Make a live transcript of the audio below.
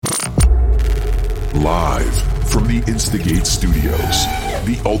Live from the Instigate Studios,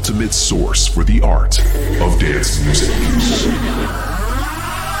 the ultimate source for the art of dance music.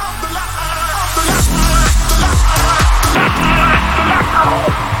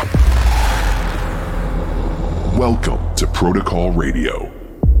 Welcome to Protocol Radio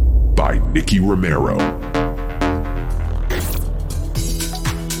by Nicky Romero.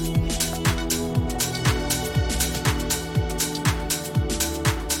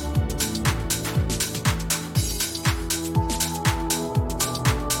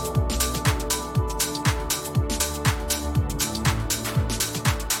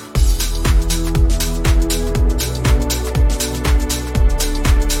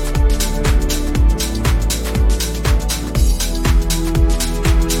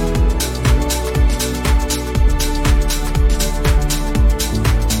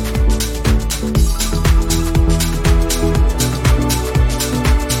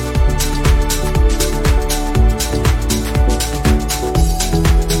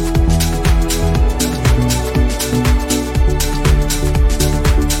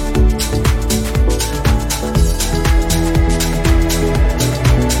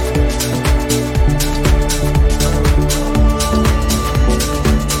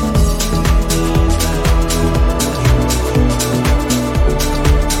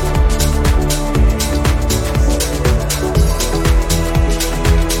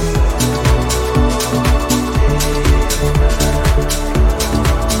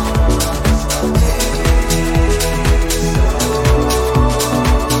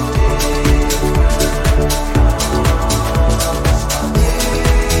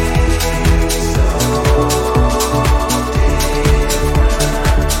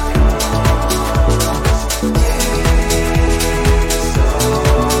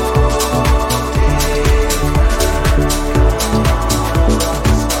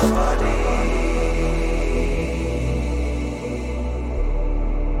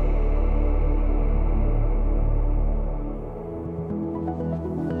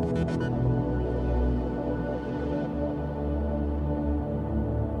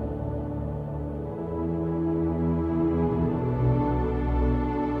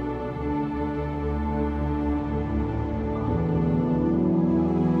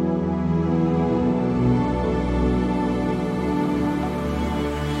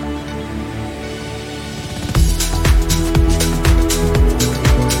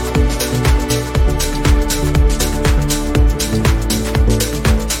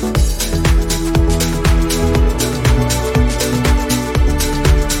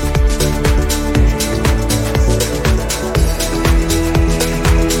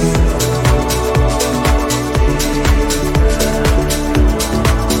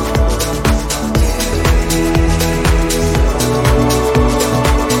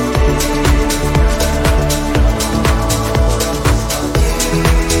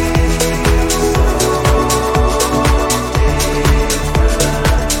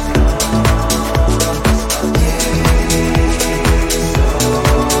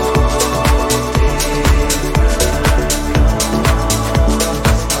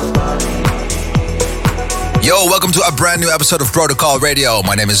 Welcome to a brand new episode of Protocol Radio.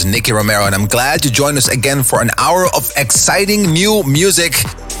 My name is Nicky Romero and I'm glad you joined us again for an hour of exciting new music.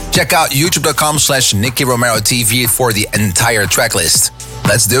 Check out youtube.com/Nicky Romero TV for the entire track list.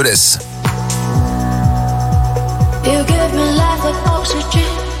 Let's do this. You give me life like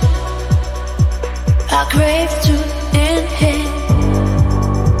oxygen. I crave to inhale.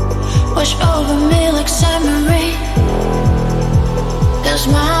 Wash over me like summer rain. Does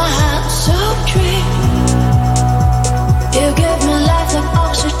my heart so dream? You give me life like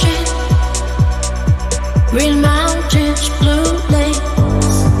oxygen. Green mountains, blue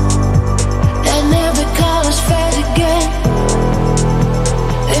lakes, and every color's fade again.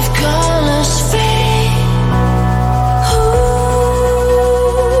 If colors fade,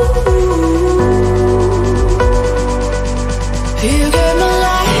 you give me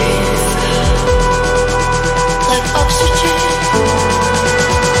life like oxygen.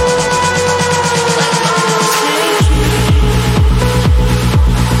 Like oxygen.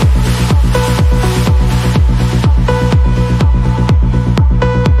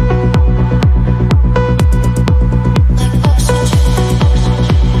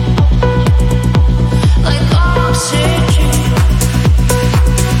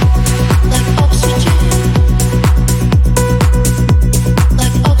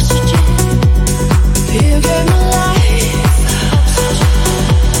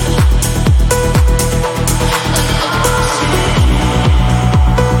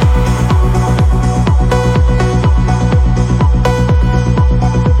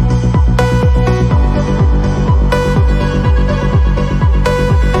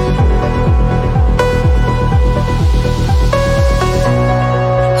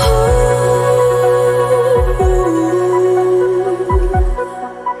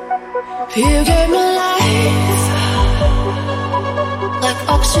 You gave me life like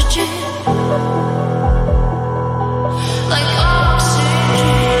oxygen, like oxygen.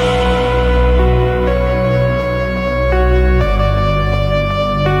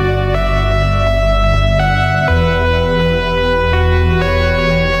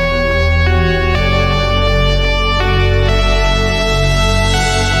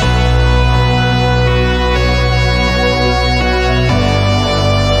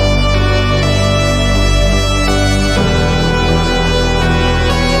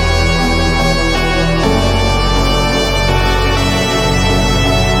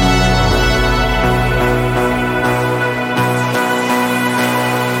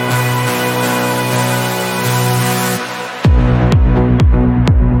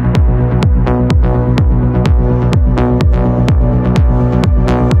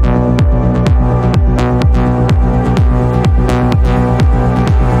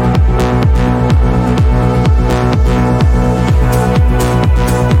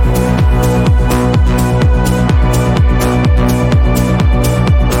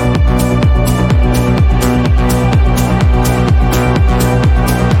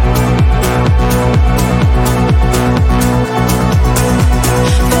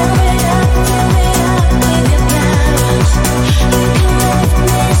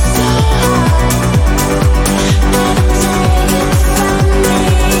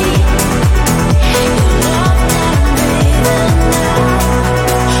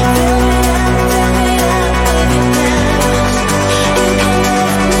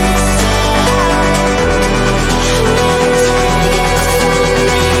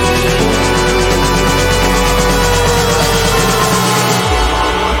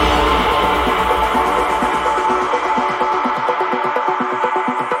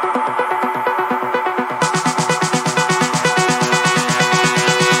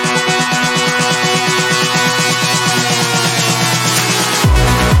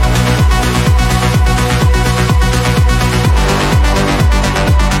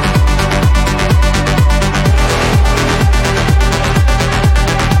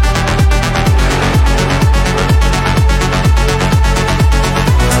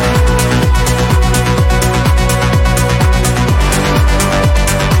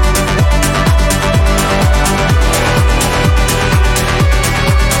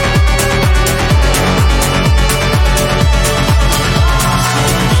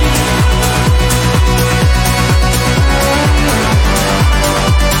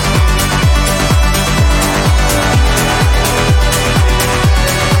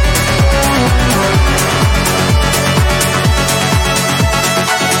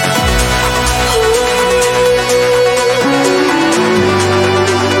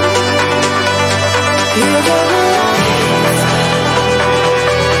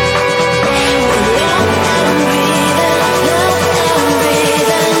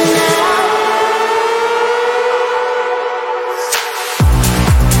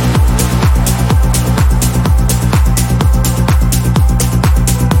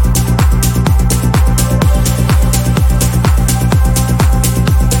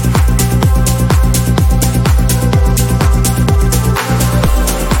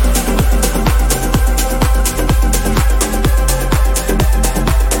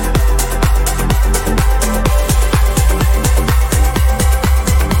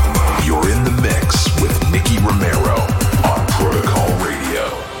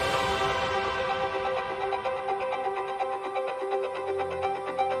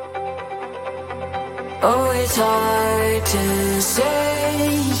 Oh, it's hard to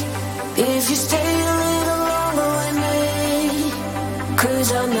say if you stay a little longer with me,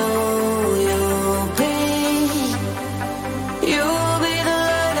 'cause I know you'll be the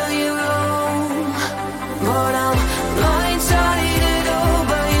light of your own. But I'm blindsided all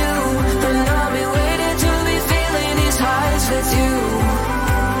by you, and I'll be waiting to be feeling these highs with you.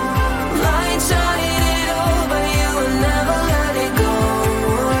 Blindsided all by you and never let it go.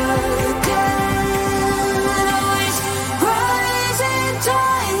 Rising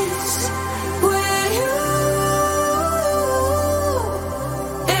tides with you.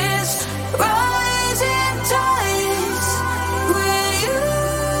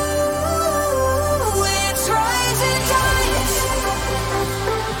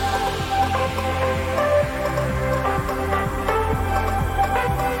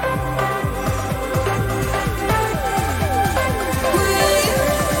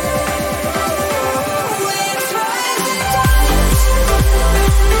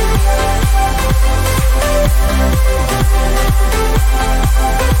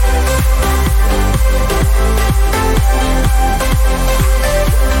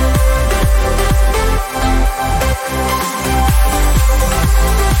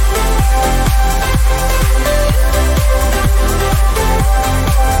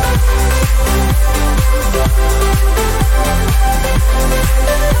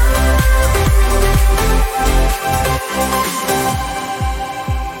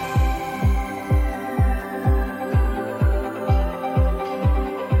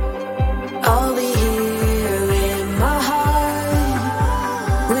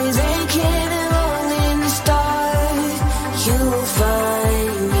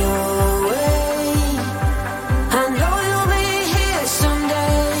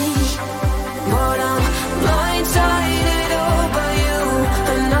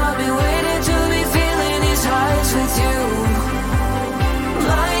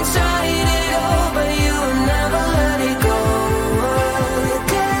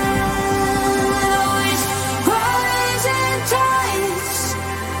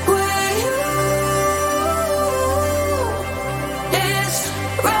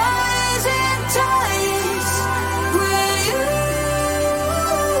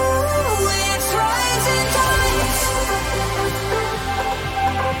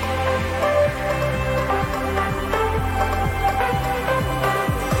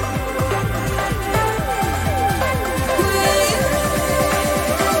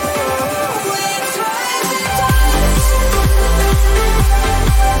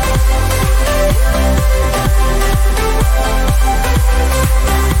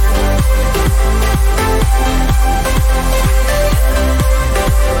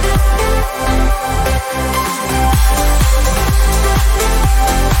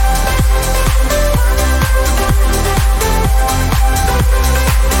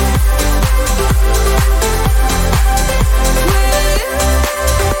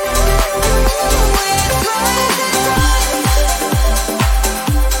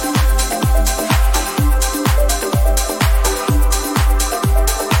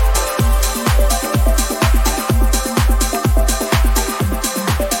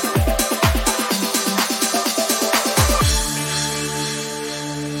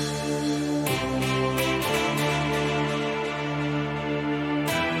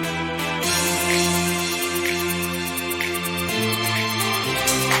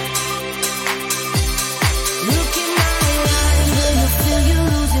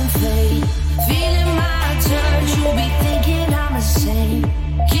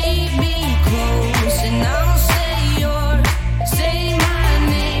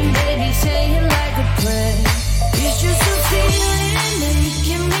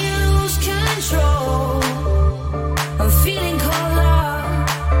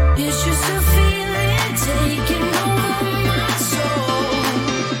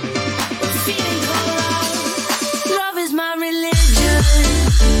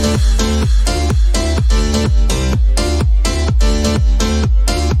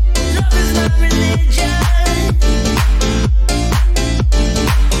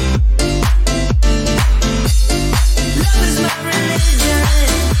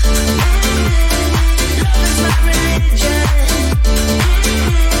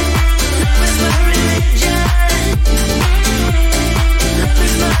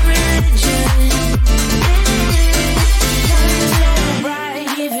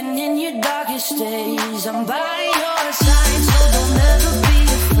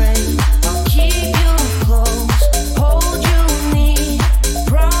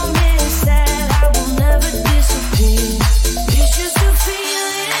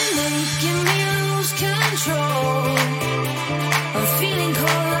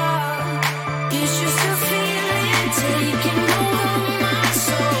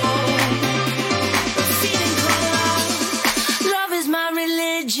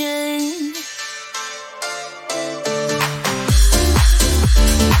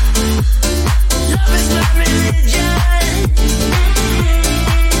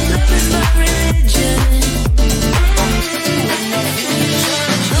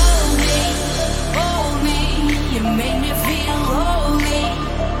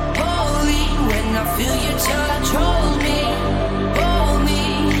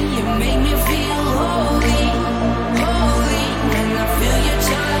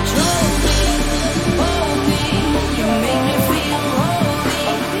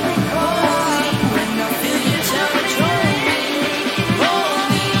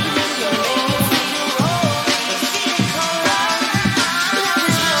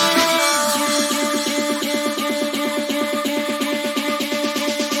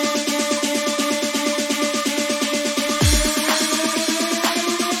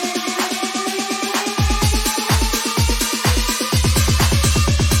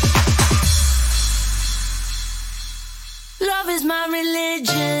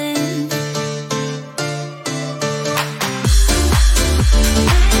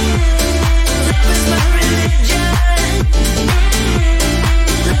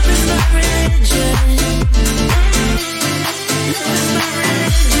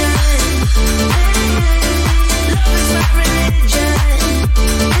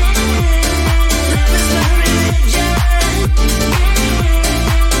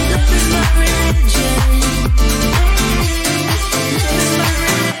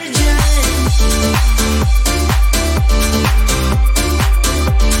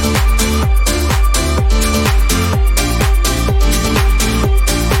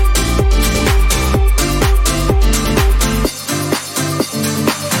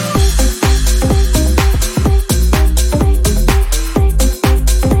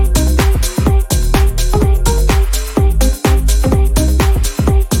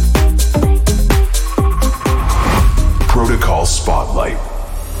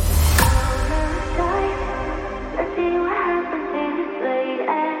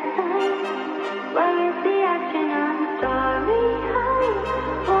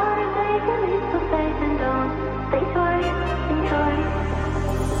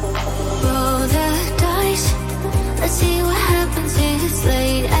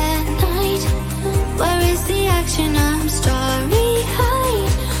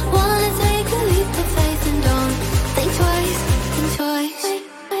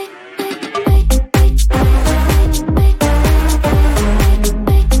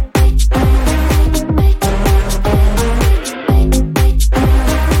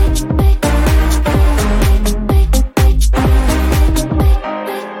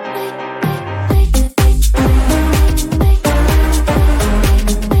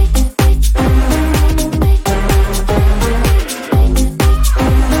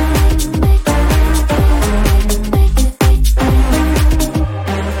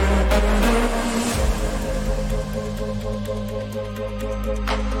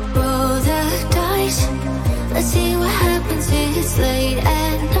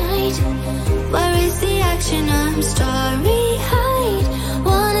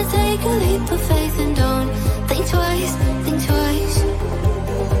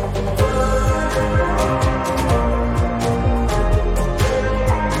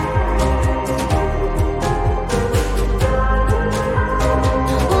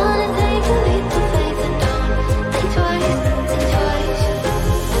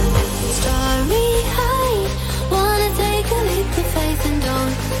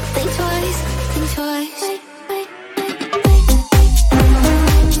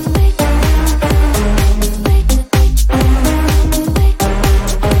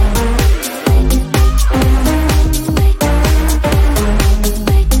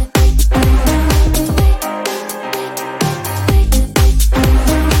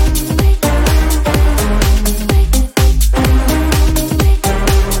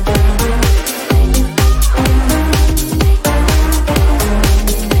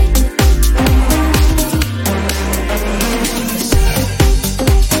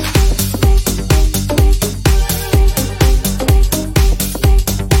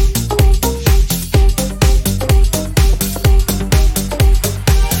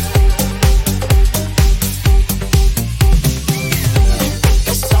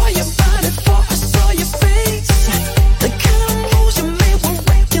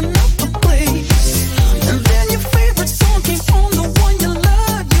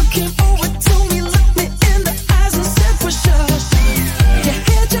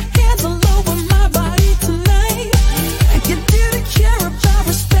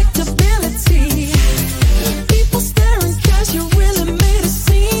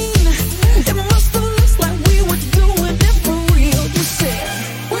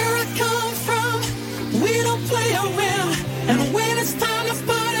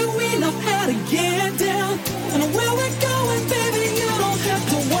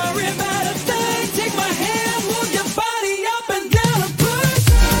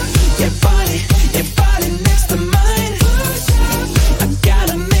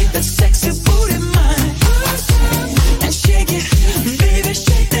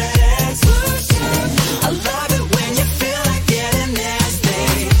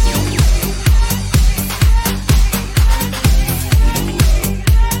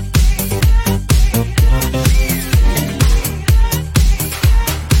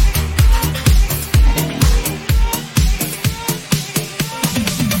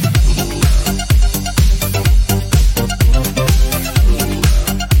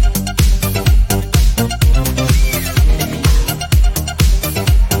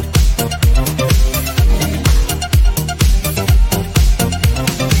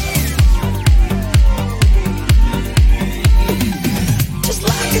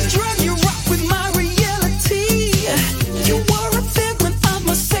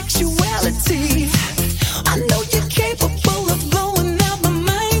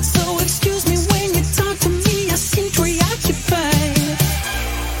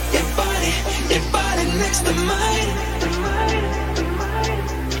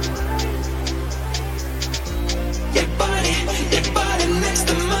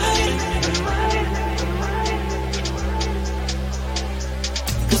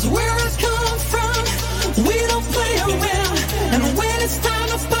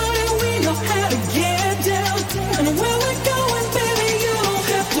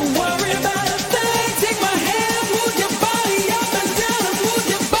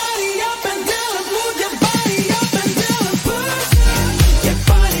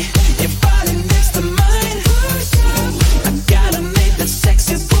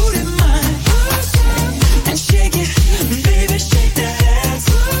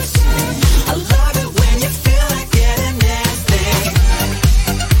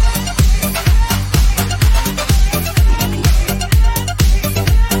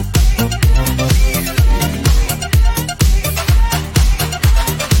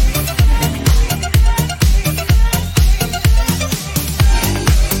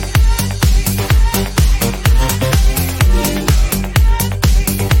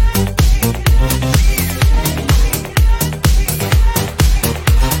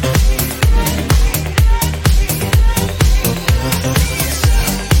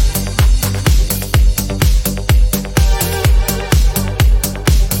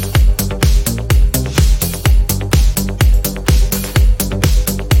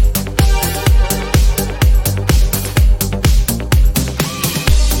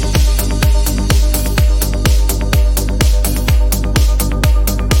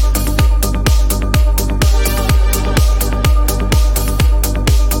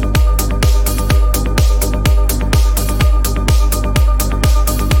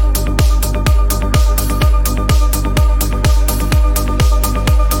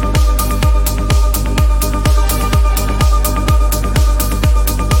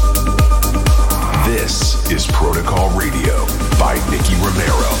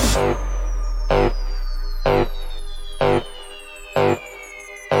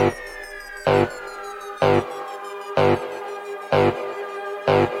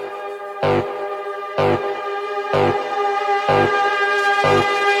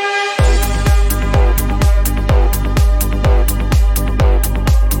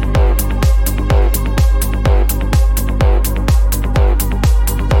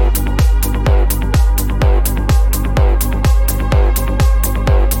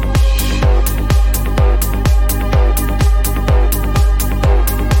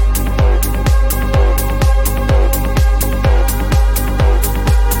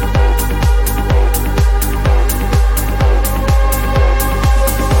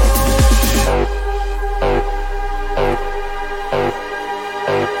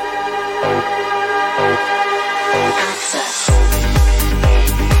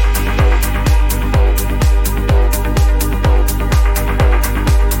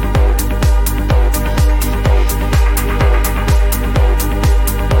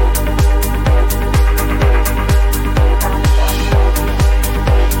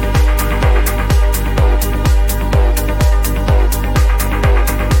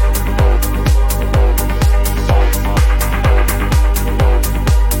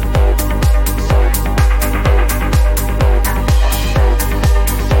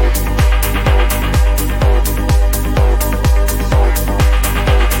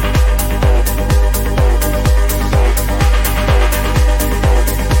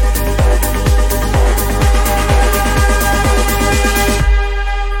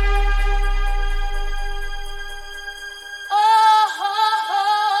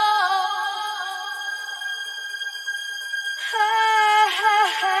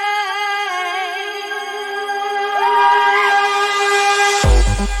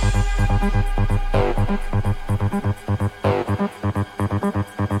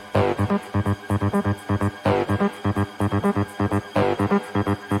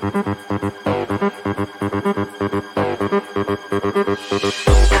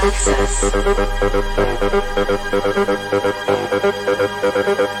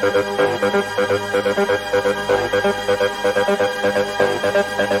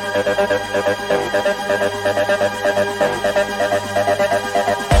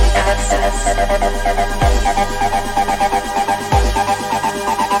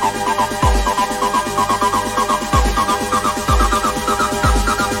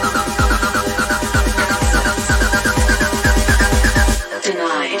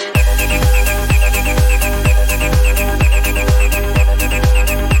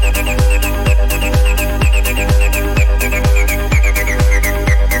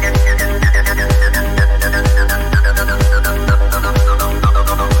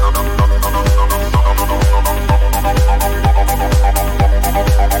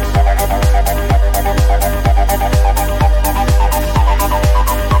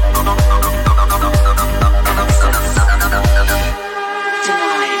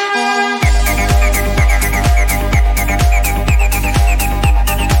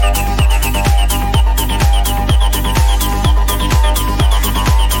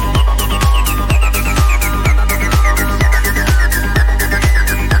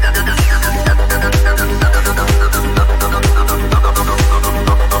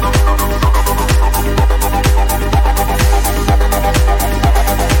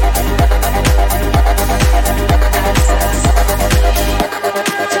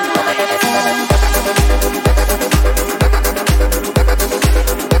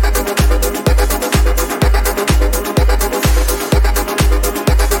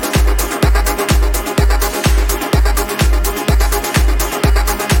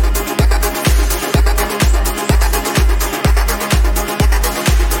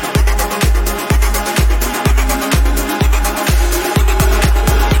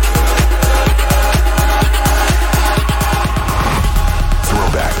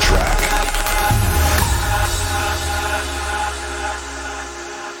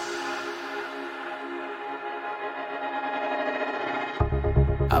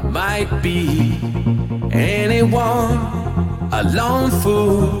 might be anyone, a lone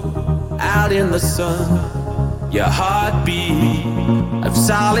fool out in the sun. Your heartbeat of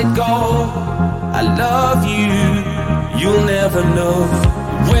solid gold. I love you, you'll never know.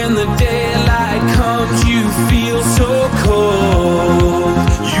 When the daylight comes, you feel so cold.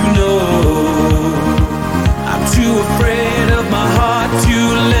 You know, I'm too afraid of my heart to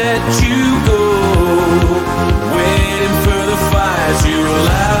let you go. Waiting for the fires you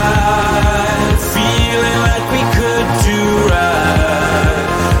light, feeling like we could do right.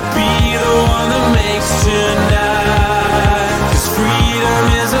 Be the one that makes tonight, 'cause freedom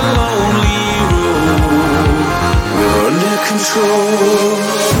is a lonely road. We're under control.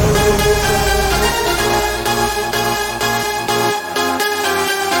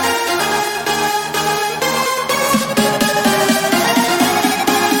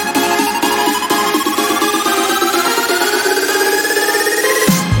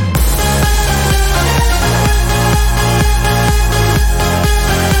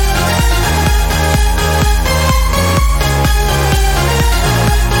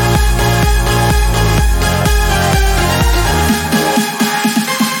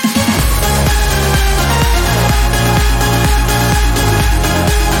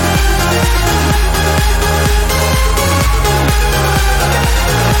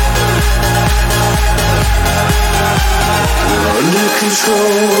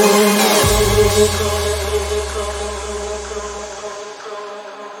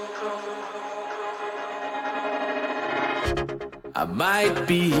 I might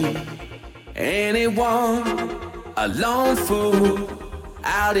be anyone, a lone fool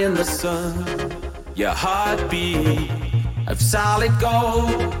out in the sun. Your heartbeat of solid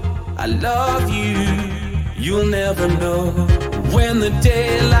gold. I love you, you'll never know. When the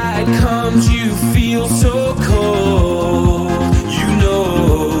daylight comes, you feel so cold. You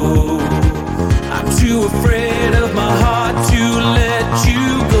know, I'm too afraid of my heart to let you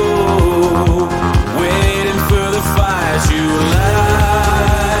go. Waiting for the fires you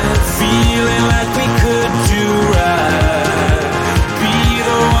light, feeling like we could do right. Be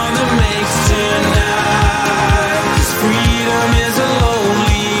the one that makes tonight, 'cause freedom is a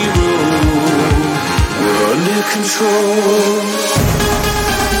lonely road. We're under control.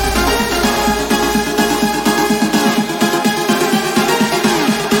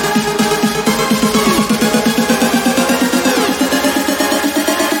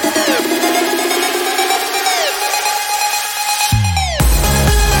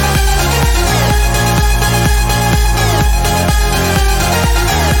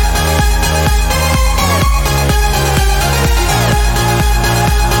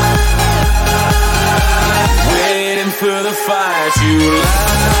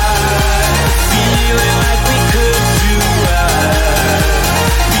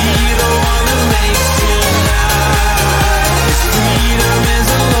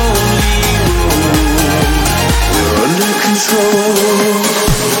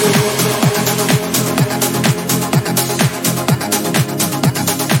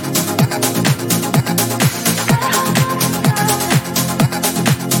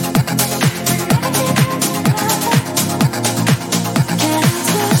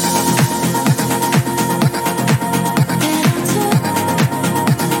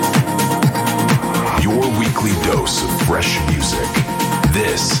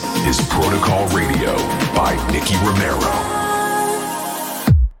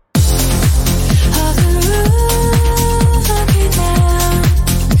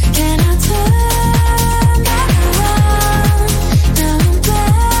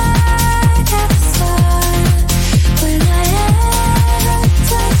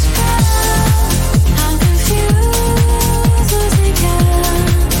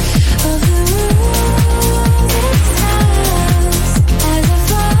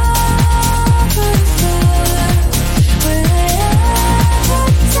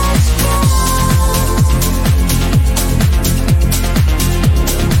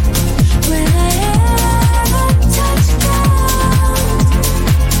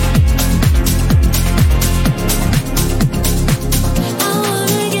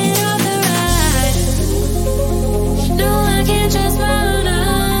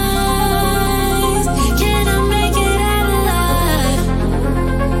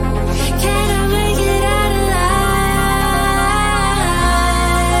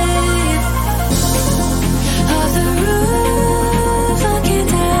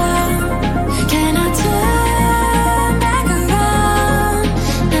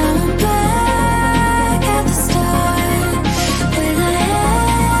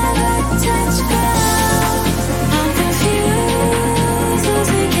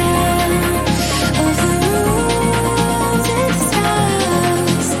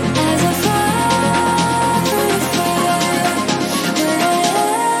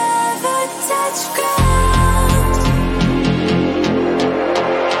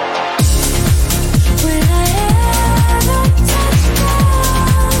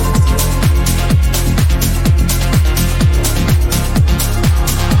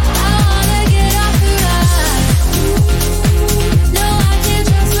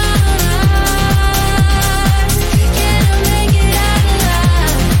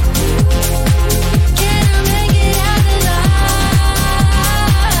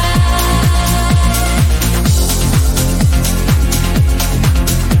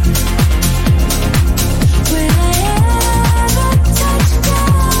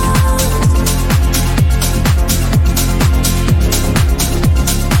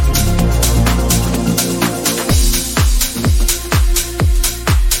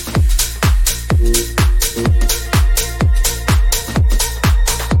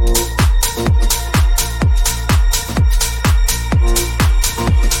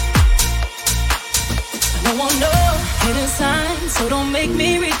 signs, so don't make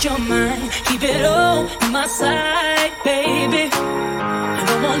me read your mind. Keep it all in my sight, baby. I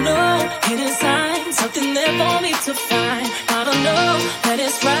don't want no hidden signs, something there for me to find. I don't know that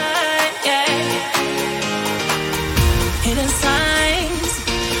it's right, yeah. Hidden signs,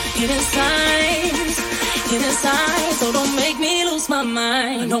 hidden signs, hidden signs, so don't make me lose my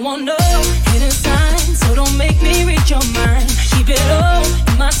mind. I don't want no hidden signs, so don't make me read your mind. Keep it all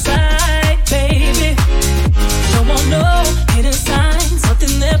in my sight, baby. Don't want no hidden signs,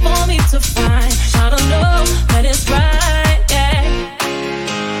 something there for me to find. I don't know that it's right, yeah.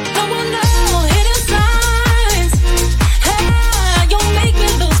 Don't want no hidden signs, hey, you'll make me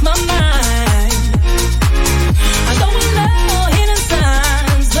lose my mind. I don't want no hidden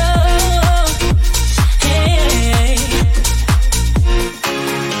signs, no, hey.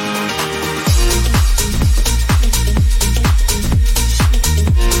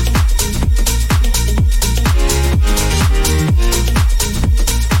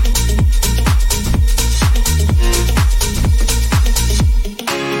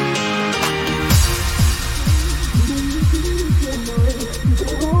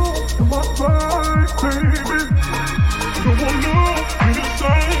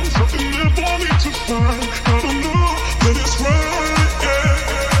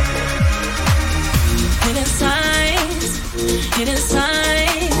 Hidden signs, hidden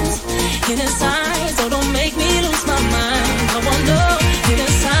signs, hidden signs, oh don't make me lose my mind. I want no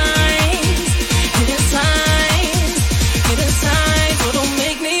hidden signs, hidden signs, hidden signs, oh don't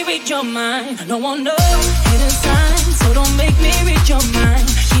make me read your mind. I don't want no hidden signs, so don't make me read your mind.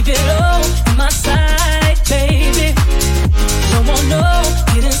 Keep it all in my sight, baby. Don't want no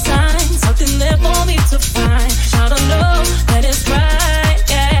hidden signs, something there for me to find. I don't know that it's right,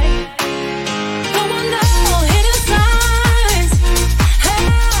 yeah. Don't want no hidden signs, hey,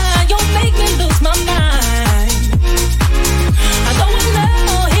 you'll make me lose my mind. I don't want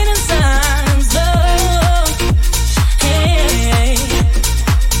no hidden signs, no, hey.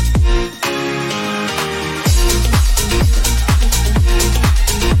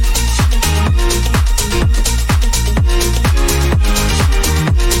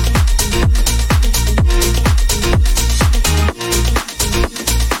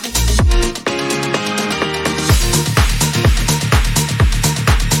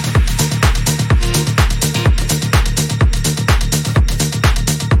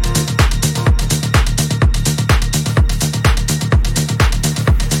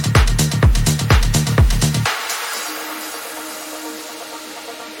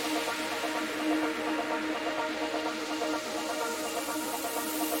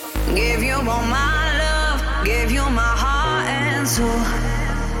 Give you all my love, give you my heart and soul.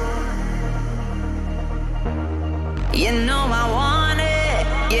 You know I want it,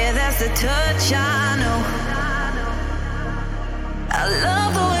 yeah, that's the touch I know. I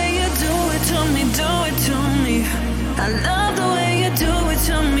love the way you do it to me, do it to me. I love the way you do it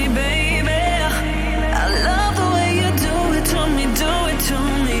to me, baby. I love the way you do it to me, do it to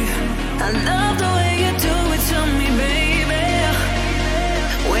me. I love the way you do it to me, baby.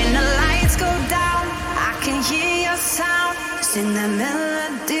 When the lights go down, I can hear your sound. Sing that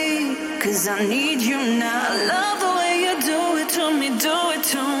melody, 'cause I need you now. I love the way you do it to me, do it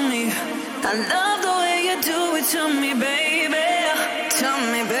to me. I love the way you do it to me, baby. To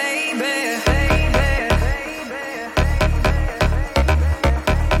me, baby.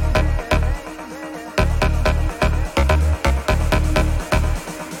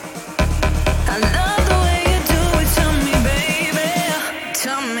 I love the way you do it to me, baby.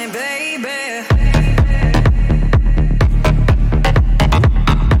 To me, baby.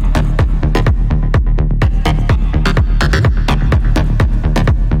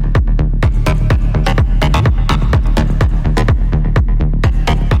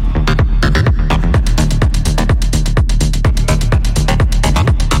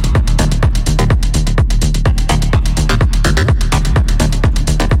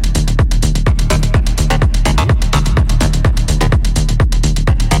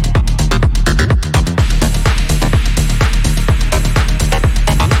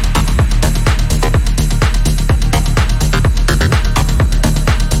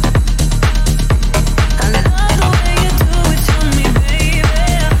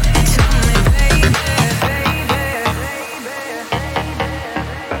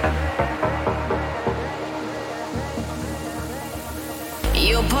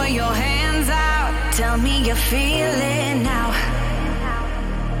 You put your hands out, tell me you feel it now.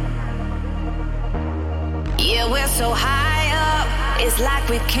 Yeah, we're so high up, it's like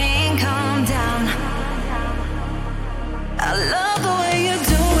we can't come down. I love the way you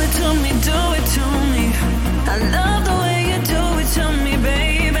do it to me, do it to me. I love the way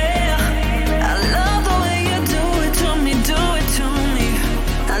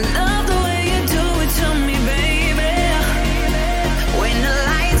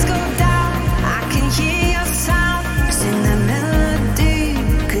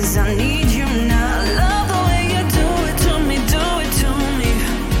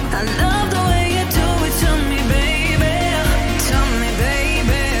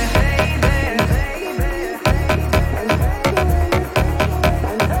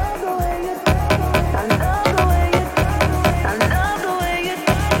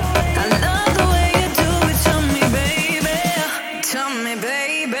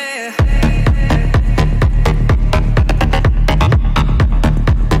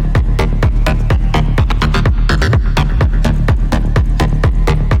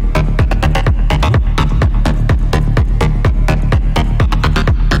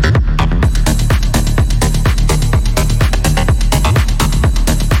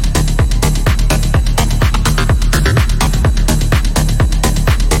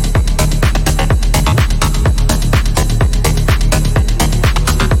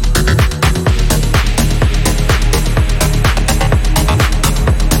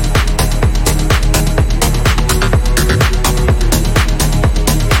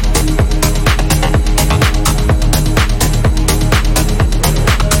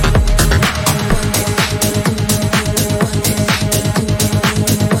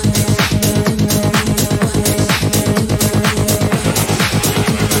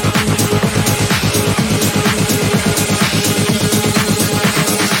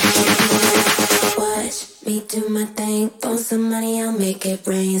want some money, I'll make it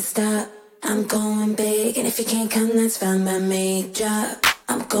rain. Stop. I'm going big, and if you can't come, that's fine by me. Drop.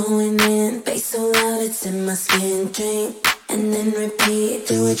 I'm going in, bass so loud it's in my skin. Drink, and then repeat.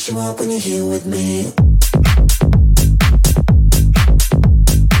 Do what you want when you're here with me.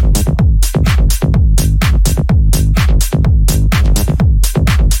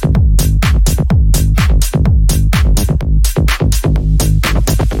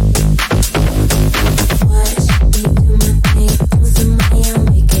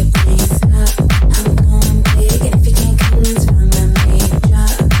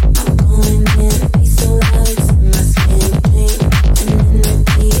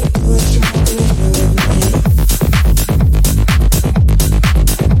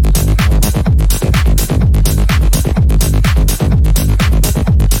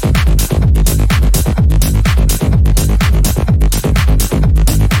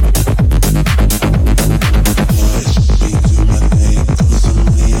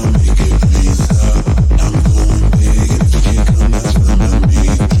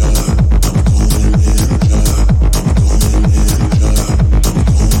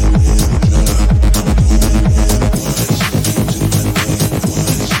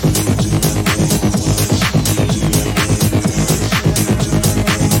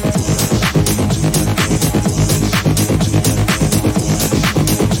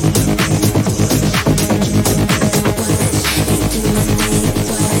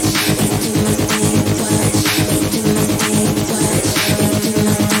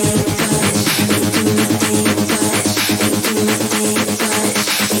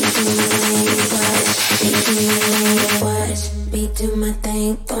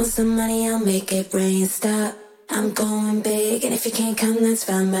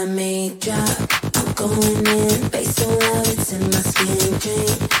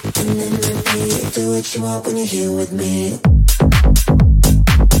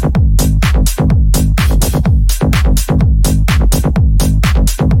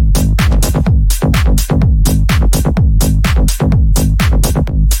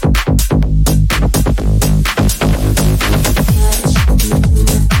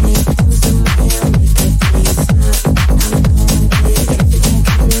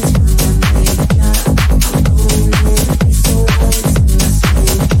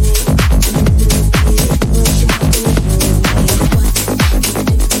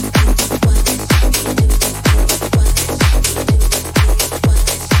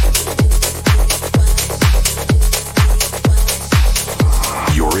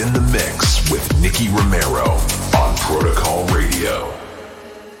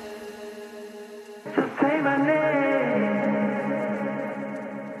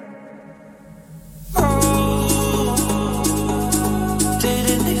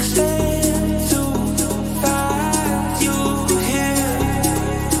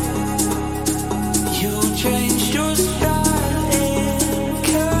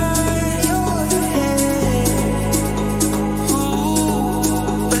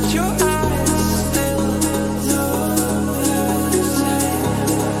 Your eyes still look the same.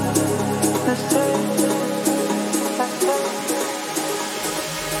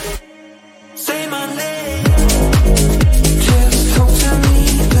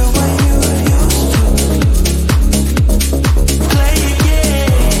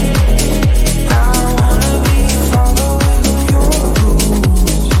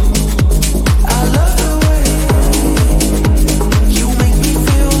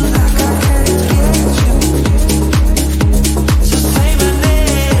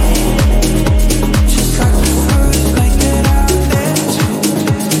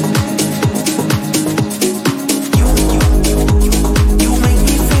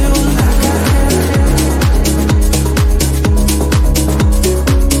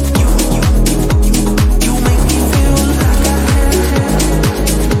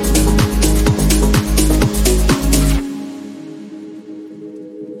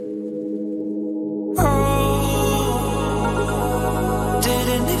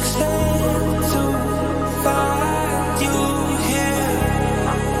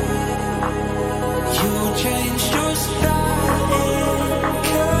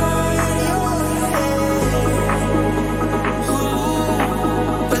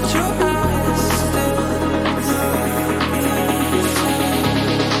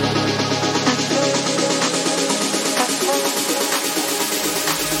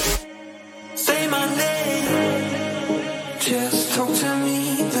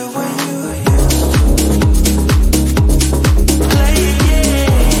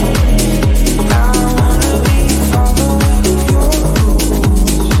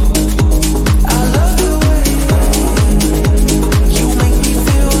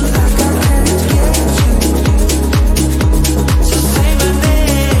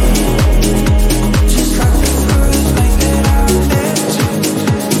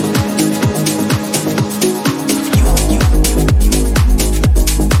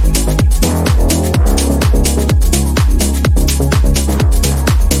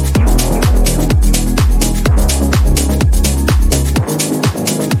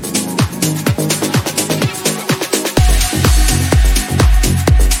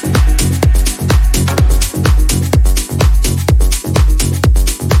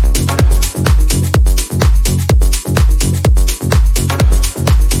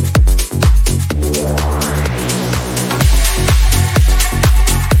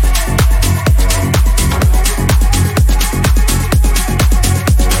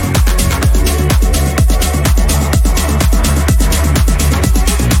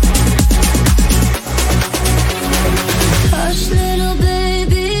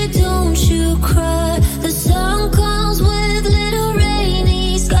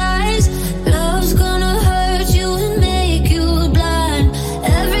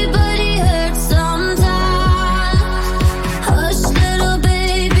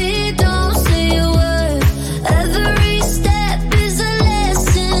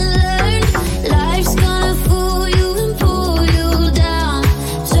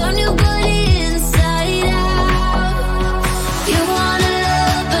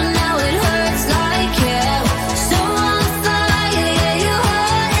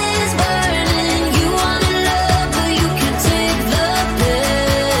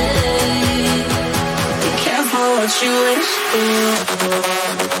 you wish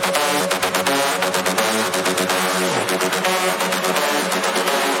for.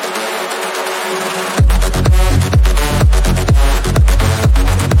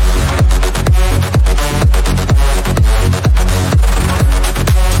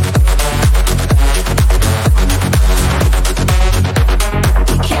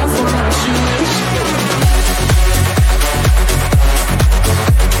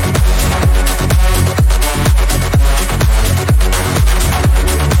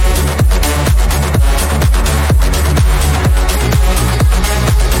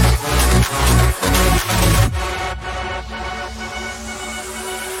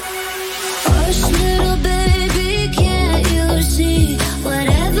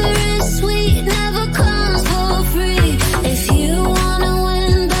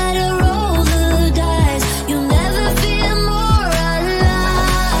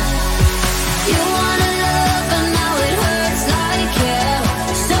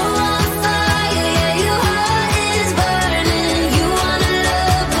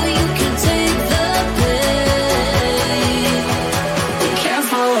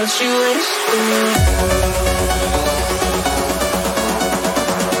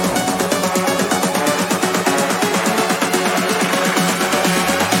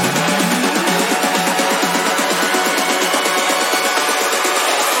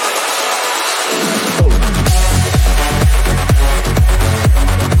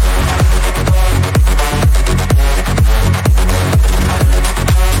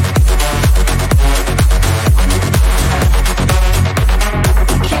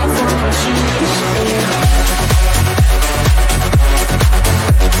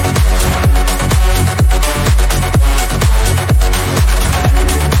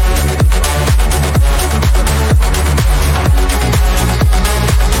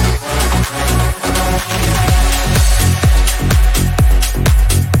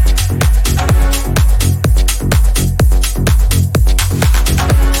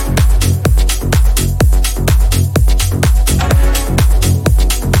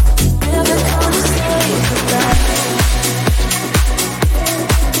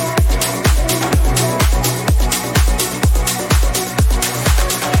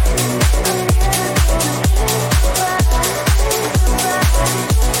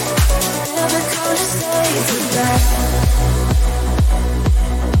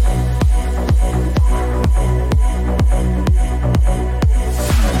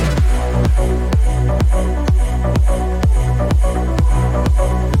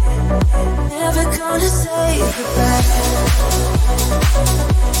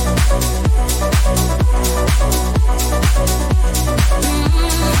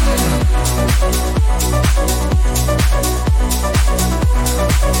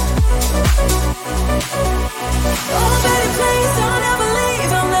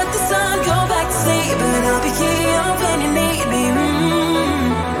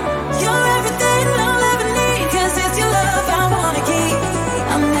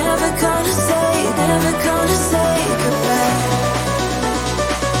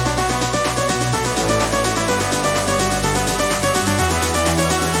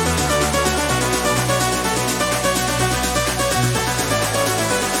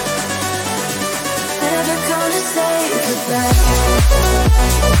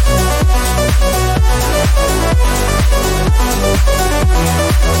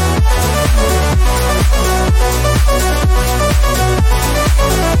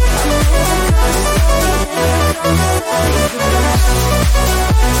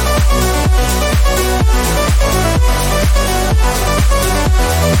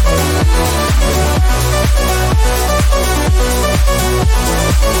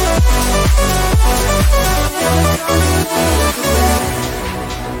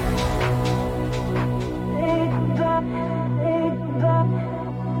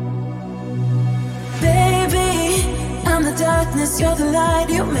 darkness, you're the light.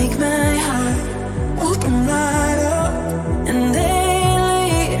 You make my heart open right up. And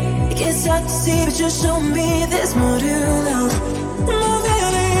daily, it gets hard to see, but you show me there's more to love, more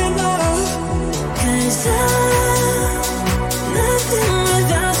than enough. 'Cause I'm nothing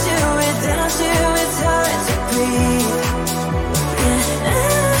without you. Without you, it's hard to breathe. Yeah,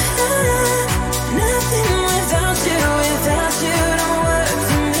 nothing without you. Without you, don't work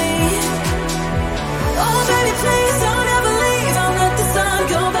for me. Oh, baby, please don't ever leave. I'll let the sun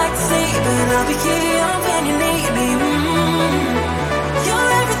go back to sleep, but I'll be here when you need me.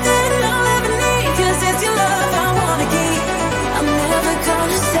 You're everything I'll ever need, 'cause it's your love I wanna keep.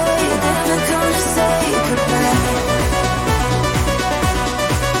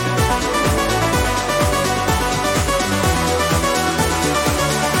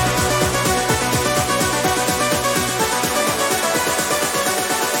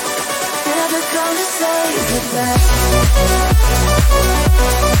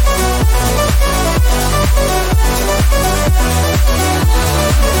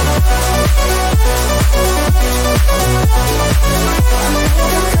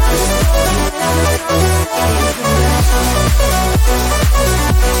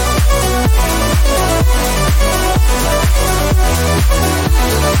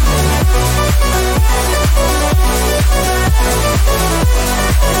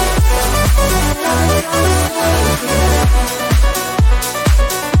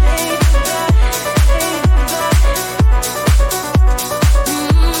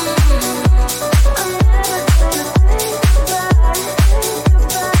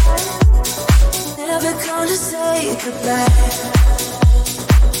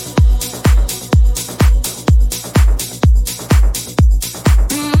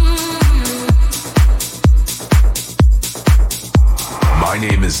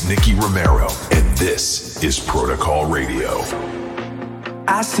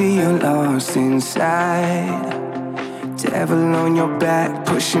 I see you're lost inside. Devil on your back,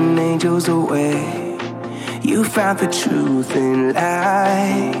 pushing angels away. You found the truth in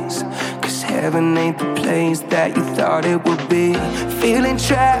lies, 'cause heaven ain't the place that you thought it would be. Feeling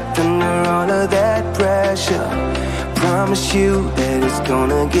trapped under all of that pressure. Promise you that it's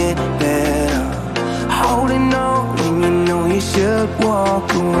gonna get better. Holding on when you know you should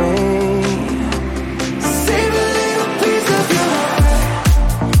walk away. Save a little piece of your heart.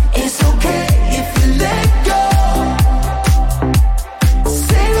 It's okay if you let go.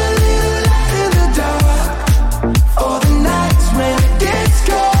 Save a little light in the dark for the nights when it gets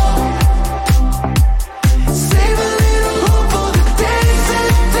cold. Save a little hope for the days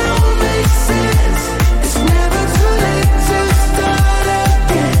that don't make sense. It's never too late to start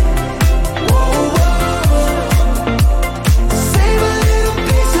again. Whoa, whoa. Save a little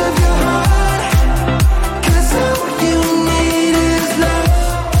piece of your heart, 'cause all you need is love.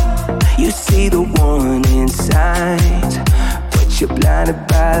 You see the one inside, but you're blinded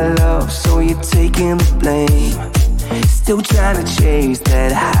by love, so you're taking the blame. Still trying to chase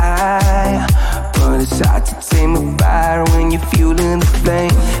that high, but it's hard to tame a fire when you're fueling the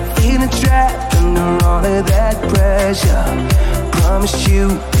flame. Feeling trapped under all of that pressure. Promise you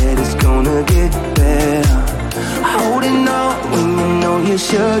that it's gonna get better. Holding on when you know you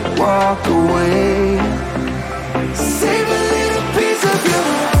should walk away. Save a little piece of your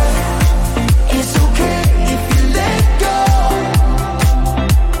heart. It's okay if you let go.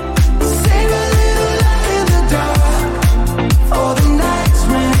 Save a little light in the dark for the nights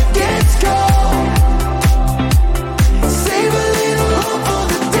when it gets cold. Save a little hope for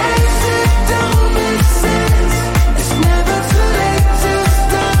the days that don't make sense. It's never too late to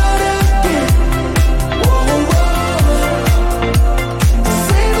start again. Whoa, whoa.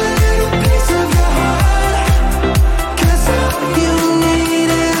 Save a little piece of your heart, 'cause all you need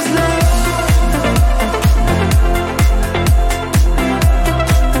is love.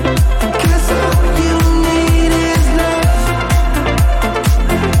 'Cause all you need is love.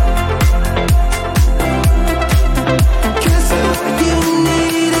 'Cause all you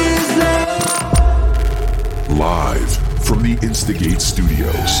need is love. Live from the Instigate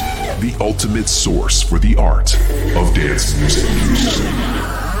Studios, the ultimate source for the art of dance music.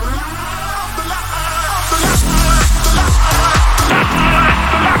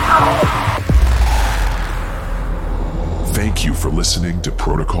 Thank you for listening to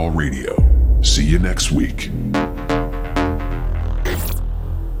Protocol Radio. See you next week.